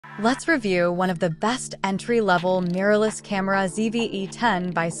Let's review one of the best entry-level mirrorless camera ZV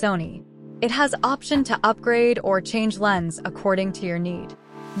E10 by Sony. It has option to upgrade or change lens according to your need.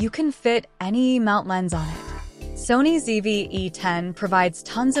 You can fit any mount lens on it. Sony ZV E10 provides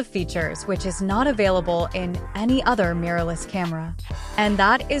tons of features which is not available in any other mirrorless camera. And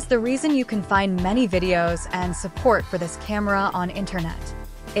that is the reason you can find many videos and support for this camera on internet.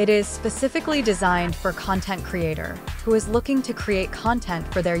 It is specifically designed for content creator who is looking to create content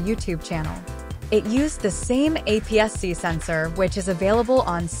for their YouTube channel. It used the same APS-C sensor which is available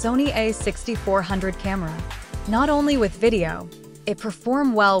on Sony a6400 camera. Not only with video, it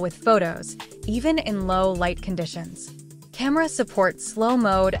performed well with photos, even in low light conditions. Camera supports slow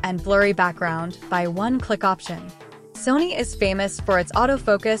mode and blurry background by one-click option. Sony is famous for its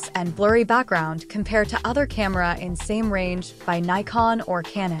autofocus and blurry background compared to other camera in same range by Nikon or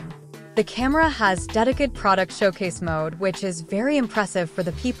Canon. The camera has dedicated product showcase mode, which is very impressive for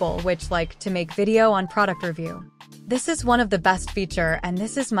the people which like to make video on product review. This is one of the best feature, and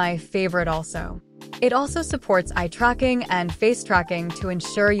this is my favorite also. It also supports eye tracking and face tracking to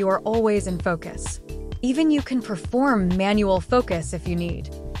ensure you are always in focus. Even you can perform manual focus if you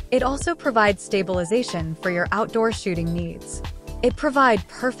need. It also provides stabilization for your outdoor shooting needs. It provides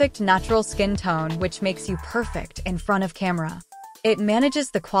perfect natural skin tone, which makes you perfect in front of camera. It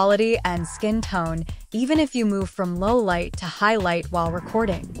manages the quality and skin tone even if you move from low light to high light while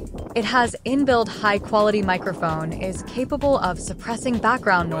recording. It has inbuilt high-quality microphone, is capable of suppressing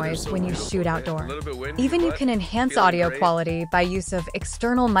background noise when you shoot outdoor. Even you can enhance audio quality by use of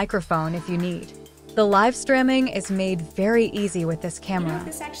external microphone if you need. The live streaming is made very easy with this camera.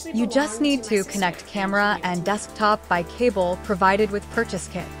 You just need to connect camera and desktop by cable provided with purchase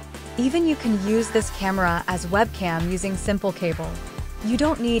kit. Even you can use this camera as webcam using simple cable. You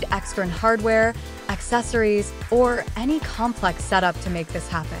don't need extra hardware, accessories, or any complex setup to make this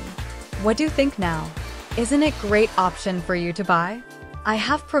happen. What do you think now? Isn't it a great option for you to buy? I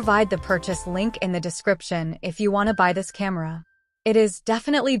have provided the purchase link in the description if you want to buy this camera. It is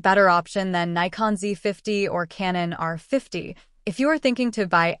definitely better option than Nikon Z50 or Canon R50 if you are thinking to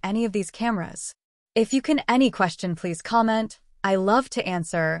buy any of these cameras. If you can any question, please comment. I love to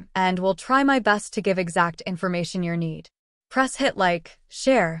answer and will try my best to give exact information you need. Press hit like,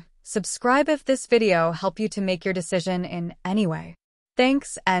 share, subscribe if this video help you to make your decision in any way.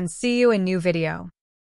 Thanks and see you in new video.